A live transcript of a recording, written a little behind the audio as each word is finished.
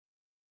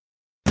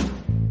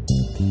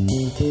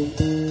Welcome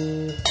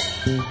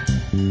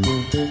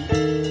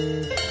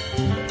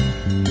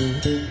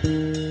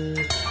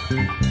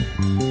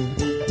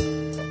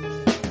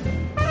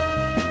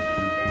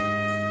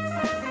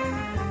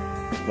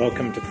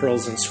to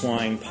Pearls and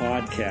Swine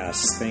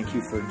podcast. Thank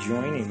you for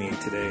joining me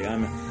today.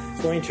 I'm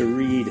going to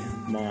read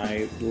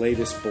my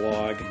latest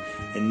blog,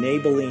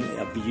 Enabling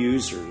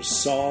Abusers,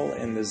 Saul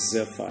and the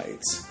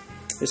Ziphites.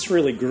 This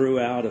really grew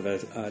out of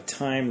a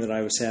time that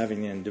I was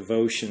having in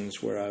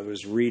devotions where I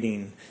was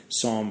reading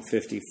Psalm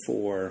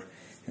 54.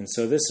 And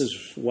so this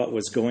is what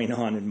was going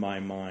on in my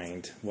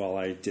mind while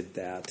I did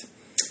that.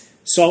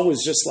 Saul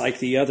was just like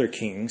the other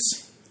kings.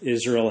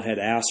 Israel had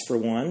asked for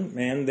one,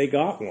 and they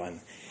got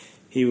one.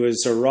 He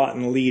was a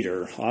rotten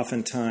leader.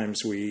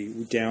 Oftentimes we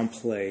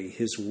downplay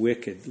his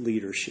wicked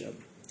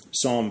leadership.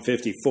 Psalm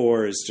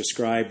 54 is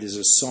described as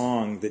a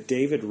song that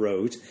David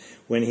wrote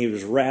when he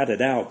was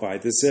ratted out by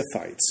the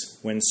Ziphites,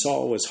 when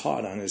Saul was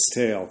hot on his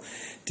tail.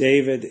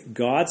 David,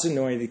 God's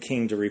anointed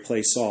king to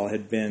replace Saul,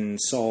 had been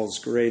Saul's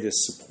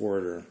greatest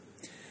supporter.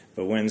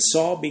 But when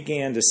Saul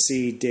began to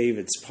see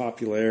David's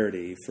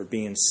popularity for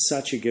being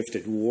such a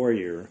gifted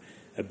warrior,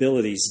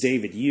 abilities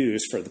David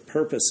used for the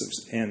purpose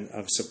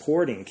of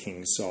supporting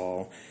King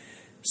Saul,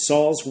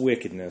 Saul's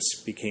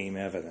wickedness became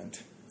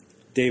evident.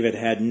 David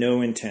had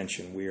no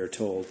intention, we are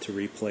told, to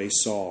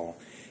replace Saul.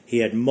 He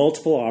had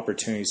multiple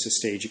opportunities to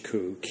stage a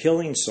coup,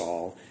 killing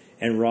Saul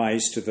and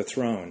rise to the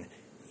throne.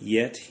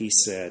 Yet he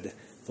said,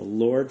 "The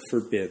Lord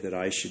forbid that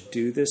I should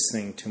do this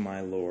thing to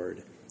my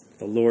Lord,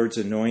 the Lord's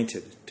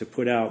anointed, to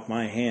put out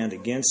my hand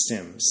against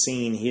him,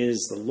 seeing he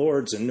is the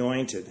Lord's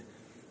anointed."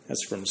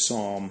 That's from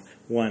Psalm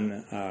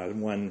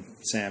 1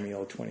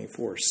 Samuel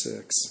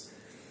 24:6.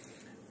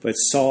 But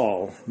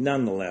Saul,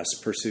 nonetheless,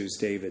 pursues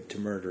David to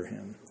murder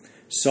him.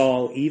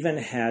 Saul even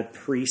had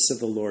priests of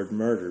the Lord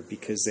murdered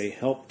because they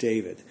helped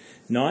David,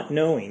 not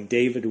knowing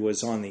David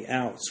was on the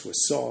outs with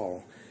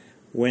Saul.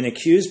 When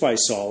accused by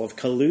Saul of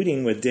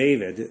colluding with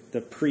David, the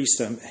priest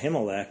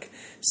Ahimelech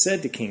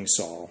said to King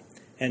Saul,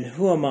 "And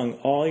who among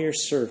all your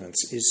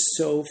servants is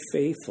so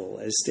faithful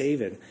as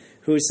David,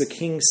 who is the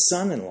king's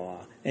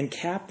son-in-law and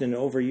captain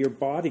over your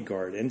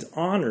bodyguard and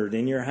honored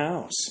in your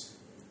house?"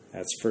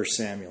 That's 1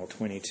 Samuel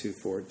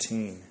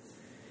 22:14.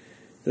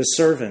 The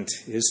servant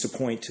is to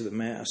point to the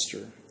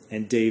master,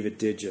 and David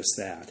did just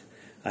that.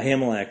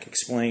 Ahimelech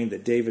explained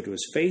that David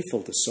was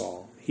faithful to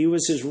Saul. He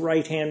was his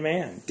right-hand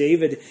man.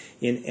 David,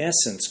 in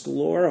essence,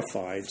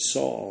 glorified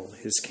Saul,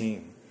 his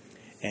king.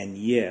 And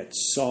yet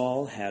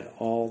Saul had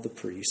all the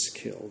priests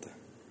killed.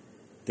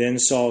 Then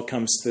Saul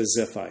comes to the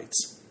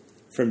Ziphites,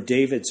 from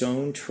David's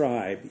own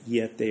tribe,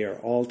 yet they are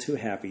all too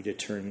happy to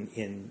turn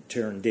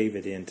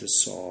David into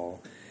Saul,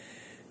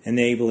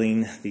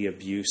 enabling the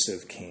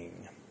abusive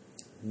king.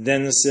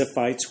 Then the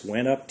Ziphites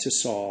went up to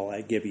Saul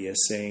at Gibeah,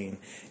 saying,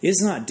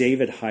 "Is not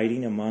David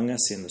hiding among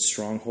us in the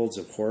strongholds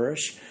of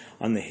Horosh,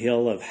 on the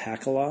hill of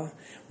Hachilah,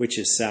 which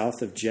is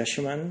south of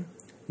Jeshimon?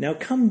 Now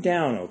come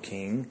down, O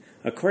king,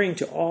 according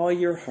to all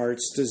your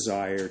heart's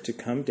desire to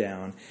come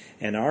down,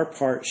 and our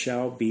part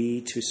shall be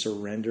to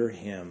surrender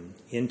him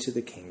into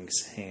the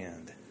king's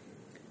hand."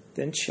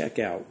 Then check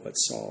out what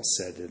Saul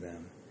said to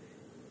them.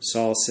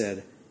 Saul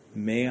said,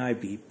 "May I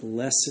be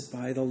blessed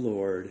by the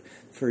Lord,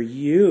 for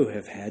you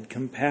have had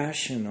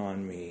compassion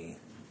on me."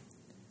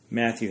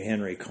 Matthew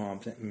Henry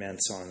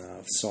comments on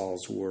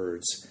Saul's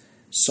words.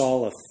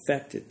 Saul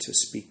affected to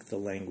speak the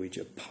language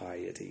of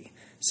piety.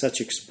 Such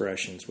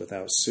expressions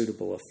without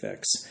suitable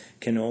effects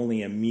can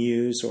only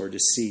amuse or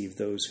deceive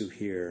those who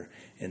hear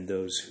and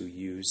those who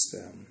use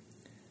them.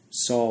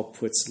 Saul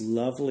puts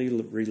lovely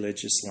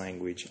religious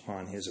language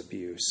on his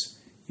abuse.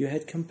 "You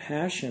had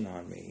compassion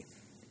on me."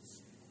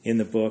 In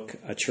the book,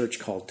 A Church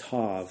Called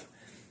Tav,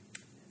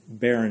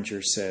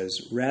 Berenger says,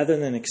 rather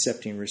than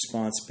accepting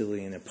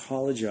responsibility and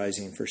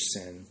apologizing for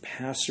sin,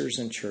 pastors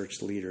and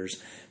church leaders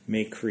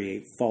may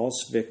create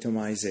false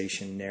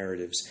victimization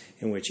narratives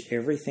in which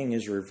everything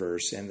is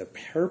reversed and the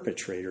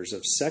perpetrators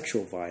of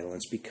sexual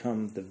violence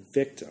become the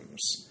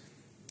victims.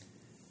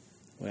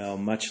 Well,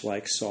 much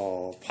like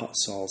Saul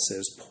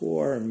says,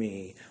 "Poor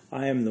me,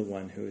 I am the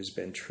one who has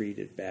been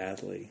treated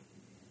badly."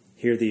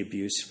 Hear the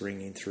abuse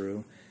ringing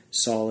through.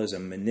 Saul is a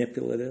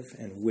manipulative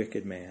and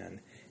wicked man.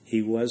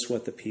 He was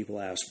what the people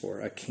asked for,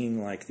 a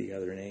king like the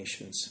other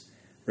nations.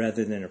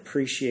 Rather than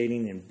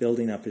appreciating and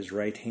building up his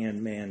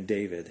right-hand man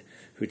David,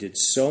 who did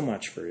so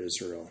much for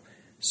Israel,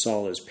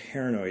 Saul is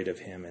paranoid of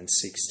him and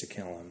seeks to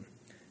kill him.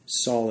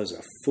 Saul is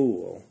a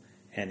fool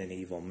and an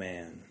evil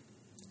man.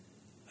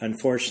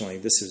 Unfortunately,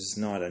 this is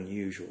not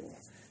unusual.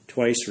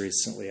 Twice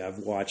recently, I've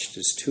watched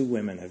as two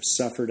women have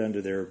suffered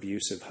under their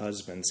abusive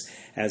husbands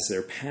as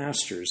their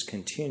pastors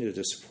continue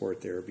to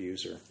support their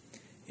abuser.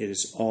 It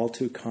is all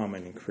too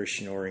common in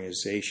Christian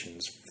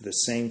organizations for the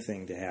same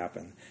thing to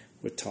happen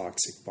with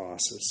toxic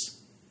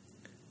bosses.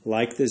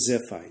 Like the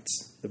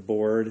Ziphites, the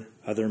board,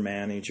 other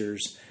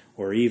managers,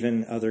 or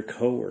even other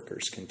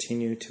co-workers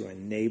continue to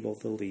enable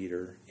the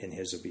leader in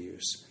his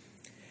abuse.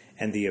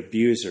 And the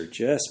abuser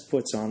just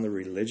puts on the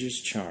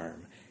religious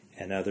charm,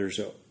 and others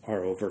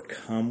are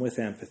overcome with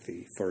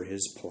empathy for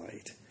his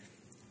plight,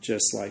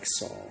 just like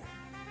Saul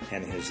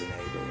and his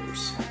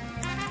enablers.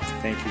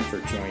 Thank you for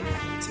joining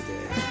me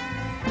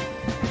today.